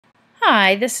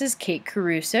Hi, this is Kate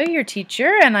Caruso, your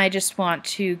teacher, and I just want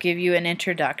to give you an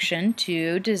introduction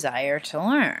to Desire to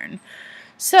Learn.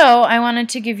 So, I wanted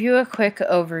to give you a quick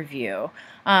overview.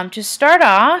 To start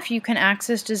off, you can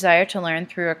access Desire to Learn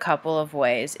through a couple of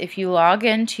ways. If you log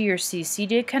into your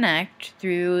CCD Connect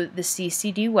through the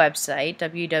CCD website,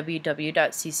 www.ccd.edu,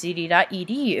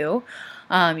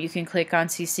 you can click on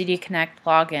CCD Connect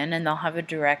Login and they'll have a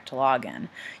direct login.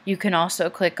 You can also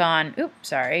click on, the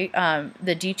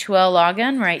D2L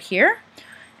login right here,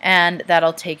 and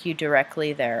that'll take you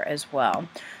directly there as well.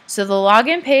 So the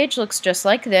login page looks just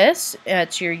like this.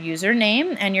 It's your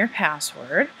username and your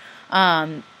password.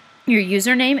 Your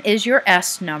username is your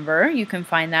S number. You can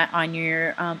find that on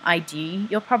your ID.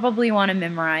 You'll probably want to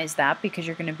memorize that because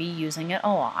you're going to be using it a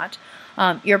lot.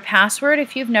 Your password,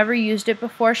 if you've never used it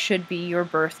before, should be your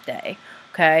birthday.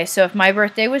 Okay, so if my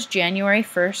birthday was January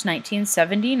 1st,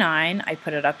 1979, I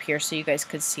put it up here so you guys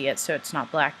could see it so it's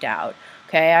not blacked out.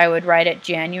 Okay, I would write it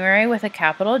January with a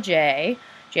capital J,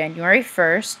 January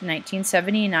 1st,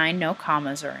 1979, no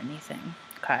commas or anything.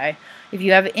 Okay, if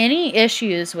you have any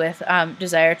issues with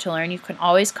Desire to Learn, you can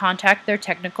always contact their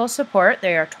technical support.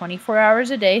 They are 24 hours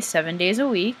a day, 7 days a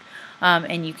week,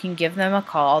 and you can give them a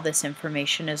call. This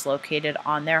information is located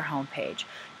on their homepage.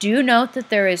 Do note that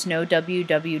there is no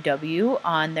www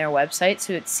on their website,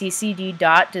 so it's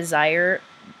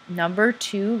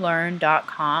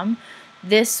ccd.desire2learn.com.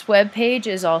 This web page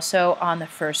is also on the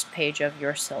first page of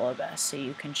your syllabus, so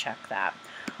you can check that.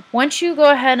 Once you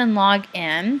go ahead and log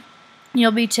in,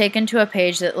 you'll be taken to a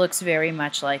page that looks very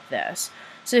much like this.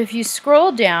 So if you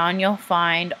scroll down, you'll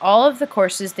find all of the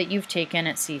courses that you've taken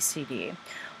at CCD.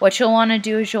 What you'll want to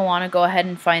do is you'll want to go ahead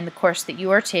and find the course that you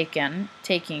are taking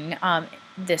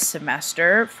this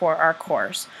semester for our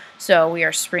course. So we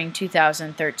are spring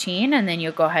 2013, and then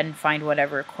you'll go ahead and find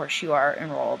whatever course you are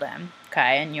enrolled in.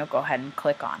 Okay, and you'll go ahead and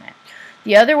click on it.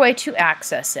 The other way to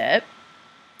access it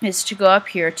is to go up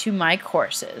here to My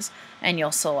Courses, and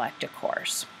you'll select a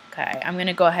course. Okay, I'm going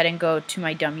to go ahead and go to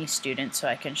my dummy student so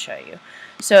I can show you.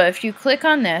 So if you click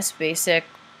on this,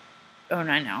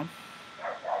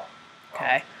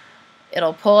 Okay,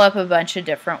 it'll pull up a bunch of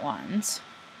different ones.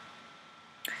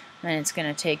 And it's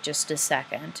going to take just a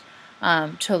second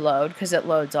to load because it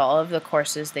loads all of the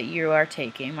courses that you are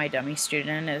taking. My dummy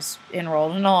student is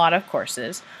enrolled in a lot of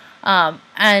courses.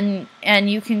 And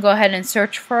you can go ahead and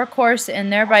search for a course in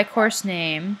there by course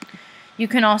name. You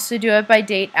can also do it by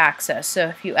date access. So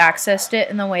if you accessed it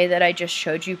in the way that I just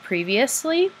showed you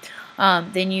previously,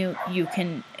 then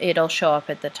it'll show up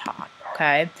at the top.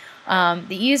 Okay. The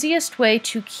easiest way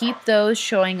to keep those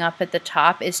showing up at the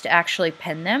top is to actually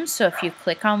pin them. So if you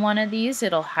click on one of these,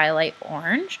 it'll highlight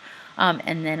orange,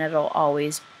 and then it'll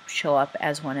always show up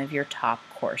as one of your top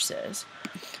courses.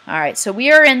 All right, so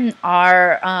we are in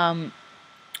our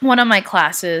one of my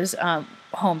classes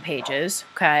home pages.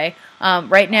 Okay,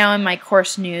 right now in my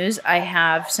course news, I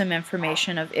have some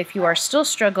information of if you are still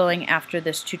struggling after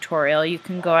this tutorial, you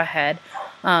can go ahead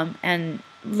and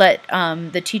let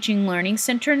the Teaching Learning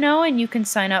Center know, and you can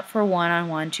sign up for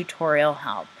one-on-one tutorial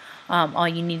help. All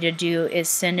you need to do is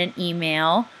send an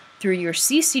email through your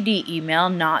CCD email,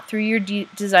 not through your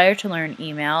Desire to Learn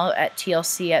email at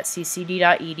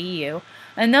tlc@ccd.edu,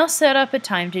 and they'll set up a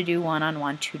time to do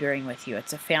one-on-one tutoring with you.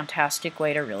 It's a fantastic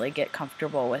way to really get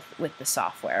comfortable with the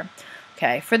software.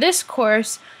 Okay, for this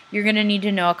course, you're going to need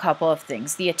to know a couple of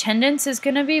things. The attendance is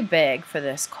going to be big for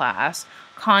this class.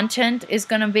 Content is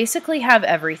going to basically have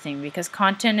everything because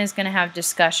content is going to have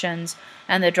discussions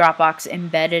and the Dropbox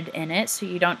embedded in it, so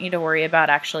you don't need to worry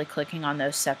about actually clicking on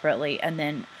those separately. And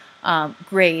then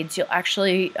grades, you'll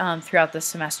actually throughout the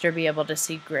semester be able to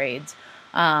see grades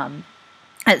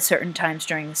at certain times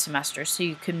during the semester, so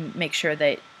you can make sure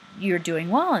that you're doing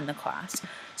well in the class.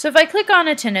 So if I click on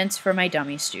attendance for my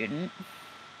dummy student,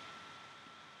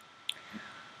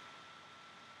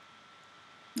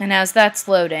 and as that's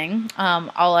loading,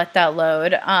 I'll let that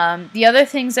load. The other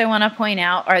things I want to point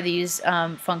out are these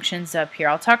functions up here.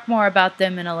 I'll talk more about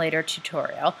them in a later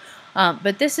tutorial.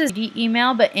 But this is the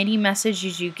email, but any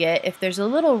messages you get, if there's a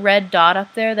little red dot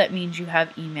up there, that means you have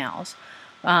emails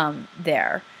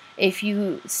there. If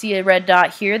you see a red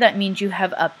dot here, that means you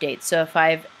have updates. So if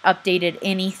I've updated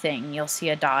anything, you'll see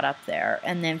a dot up there.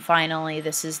 And then finally,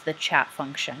 this is the chat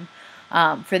function.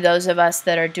 For those of us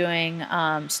that are doing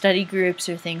study groups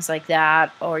or things like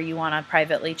that, or you want to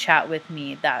privately chat with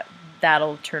me,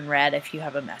 that'll turn red if you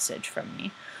have a message from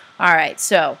me. All right,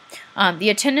 so the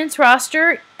attendance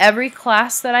roster, every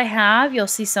class that I have, you'll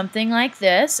see something like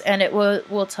this, and it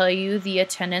will tell you the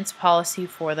attendance policy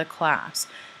for the class.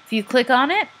 If you click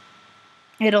on it,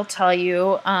 it'll tell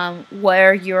you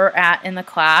where you're at in the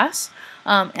class.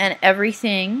 and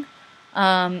everything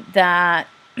that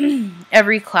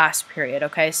every class period.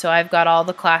 Okay, so I've got all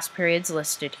the class periods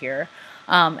listed here.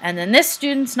 And then this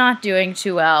student's not doing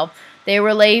too well. They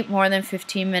were late, more than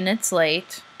 15 minutes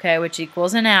late, okay, which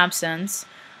equals an absence.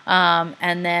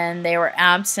 And then they were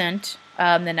absent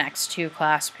the next 2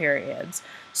 class periods.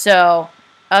 So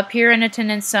up here in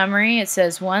attendance summary, it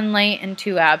says 1 late and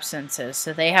 2 absences.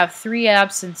 So they have 3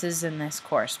 absences in this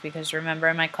course, because remember,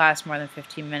 in my class, more than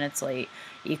 15 minutes late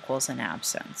equals an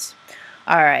absence.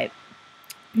 All right.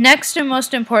 Next, and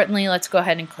most importantly, let's go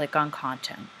ahead and click on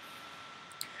content.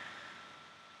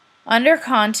 Under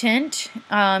content,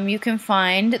 you can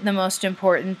find the most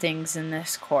important things in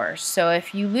this course. So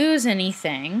if you lose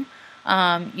anything,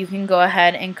 you can go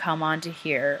ahead and come onto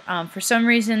here. For some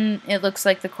reason, it looks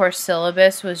like the course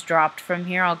syllabus was dropped from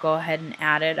here. I'll go ahead and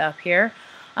add it up here.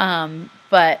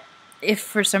 But if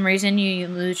for some reason you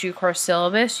lose your course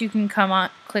syllabus, you can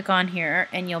click on here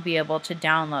and you'll be able to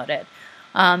download it.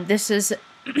 This is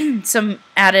some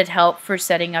added help for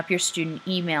setting up your student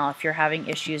email if you're having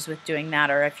issues with doing that,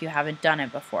 or if you haven't done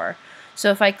it before. So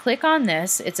if I click on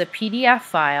this, it's a PDF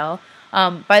file.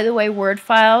 By the way, Word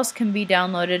files can be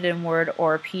downloaded in Word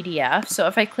or PDF. So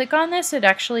if I click on this, it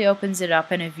actually opens it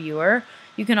up in a viewer.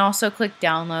 You can also click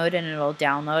download and it'll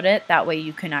download it. That way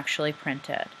you can actually print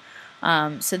it.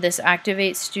 So this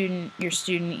activates your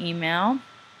student email.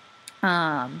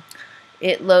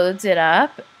 It loads it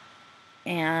up.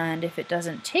 And if it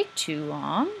doesn't take too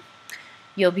long,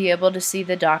 you'll be able to see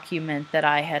the document that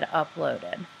I had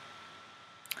uploaded.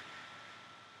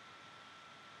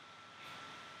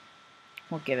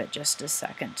 We'll give it just a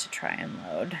second to try and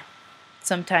load.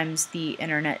 Sometimes the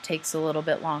internet takes a little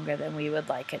bit longer than we would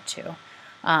like it to.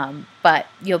 But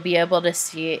you'll be able to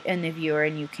see it in the viewer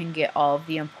and you can get all of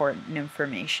the important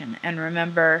information. And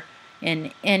remember,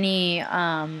 in any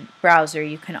browser,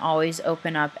 you can always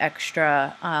open up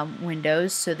extra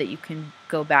windows so that you can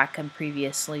go back and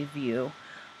previously view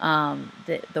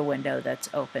the window that's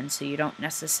open, so you don't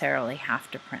necessarily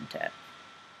have to print it.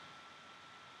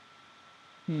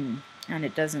 And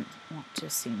it doesn't want to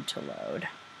seem to load.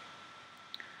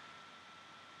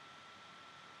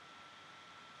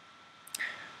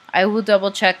 I will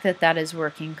double check that that is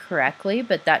working correctly,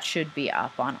 but that should be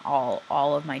up on all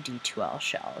of my D2L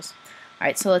shells. All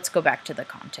right, so let's go back to the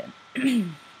content. All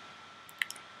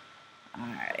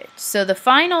right, so the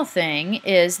final thing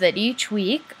is that each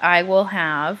week I will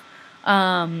have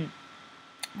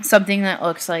something that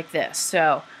looks like this.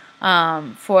 So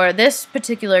for this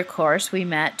particular course, we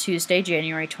met Tuesday,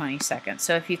 January 22nd.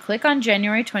 So if you click on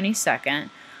January 22nd,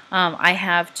 I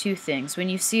have 2 things. When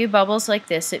you see bubbles like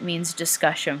this, it means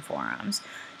discussion forums.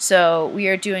 So we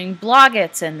are doing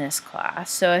blogits in this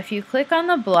class. So if you click on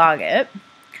the blogit,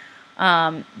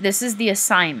 this is the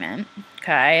assignment,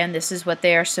 okay, and this is what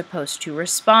they are supposed to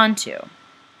respond to,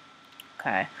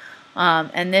 okay,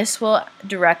 and this will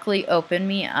directly open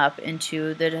me up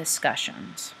into the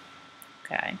discussions,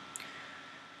 okay.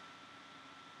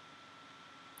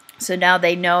 So now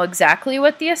they know exactly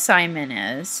what the assignment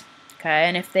is, okay,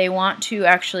 and if they want to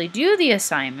actually do the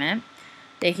assignment,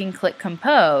 they can click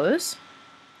compose,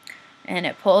 and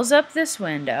it pulls up this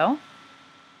window.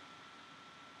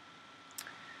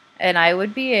 And I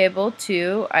would be able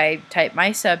to, I type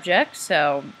my subject,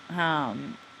 so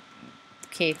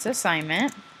Kate's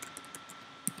assignment.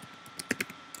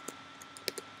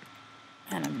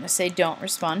 And I'm going to say don't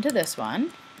respond to this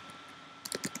one.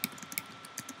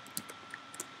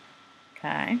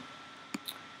 Okay.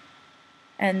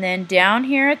 And then down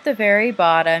here at the very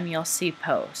bottom, you'll see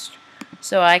post.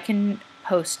 So I can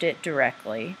post it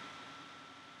directly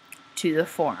to the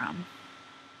forum.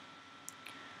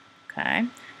 Okay.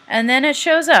 And then it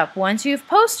shows up. Once you've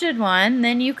posted one,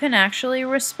 then you can actually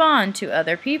respond to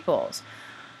other people's.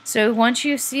 So once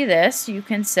you see this, you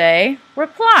can say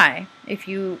reply. If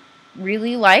you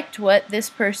really liked what this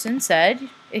person said,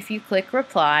 if you click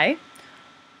reply,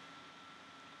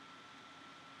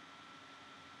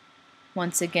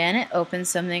 once again it opens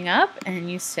something up and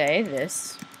you say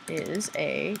this is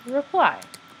a reply.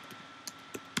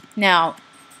 Now,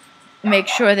 make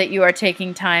sure that you are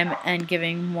taking time and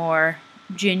giving more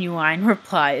genuine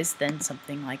replies than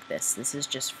something like this. This is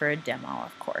just for a demo,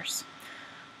 of course.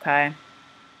 Okay,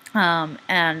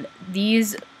 and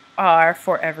these are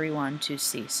for everyone to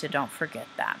see, so don't forget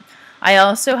that. I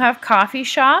also have coffee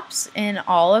shops in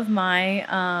all of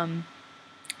my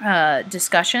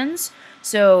discussions.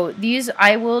 So these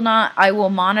I will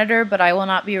monitor, but I will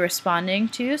not be responding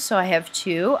to. So I have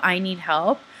 2. I need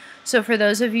help. So for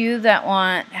those of you that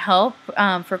want help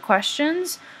for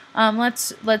questions,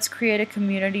 let's create a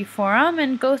community forum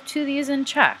and go to these and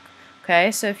check.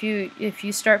 Okay, so if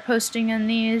you start posting in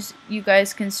these, you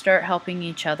guys can start helping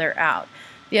each other out.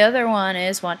 The other one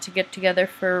is want to get together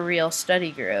for a real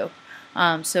study group.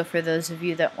 So for those of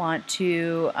you that want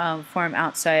to form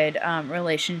outside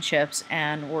relationships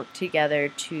and work together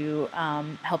to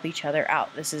help each other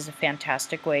out, this is a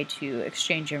fantastic way to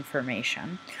exchange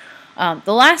information.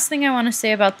 The last thing I want to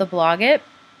say about the Blogit,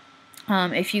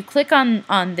 if you click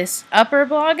on this upper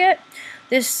Blogit,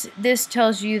 this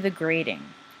tells you the grading,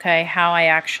 okay, how I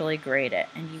actually grade it,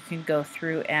 and you can go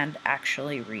through and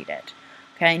actually read it.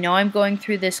 Okay, I know I'm going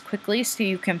through this quickly, so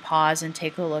you can pause and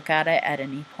take a look at it at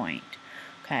any point.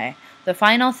 Okay, the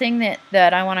final thing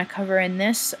that I want to cover in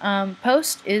this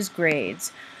post is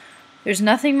grades. There's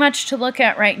nothing much to look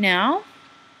at right now,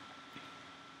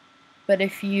 but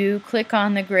if you click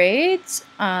on the grades,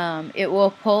 it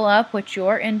will pull up what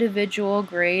your individual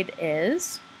grade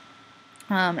is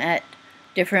at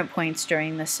different points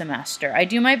during the semester. I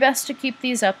do my best to keep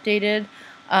these updated,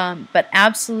 but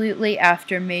absolutely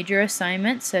after major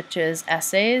assignments such as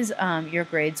essays, your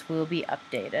grades will be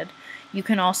updated. You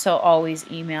can also always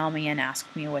email me and ask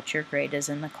me what your grade is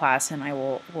in the class, and I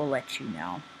will let you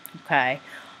know. Okay.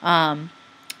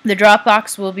 The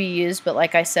Dropbox will be used, but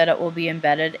like I said, it will be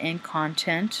embedded in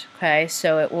content. Okay,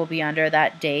 so it will be under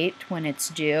that date when it's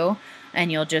due,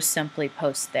 and you'll just simply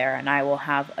post there, and I will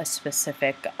have a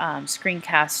specific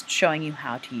screencast showing you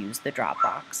how to use the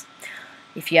Dropbox.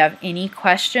 If you have any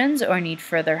questions or need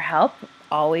further help,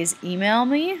 always email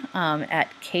me at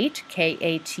Kate,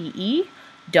 K-A-T-E,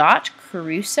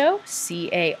 .Caruso,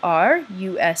 C-A-R-U-S-O,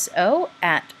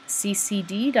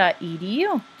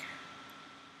 @ccd.edu.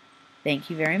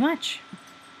 Thank you very much.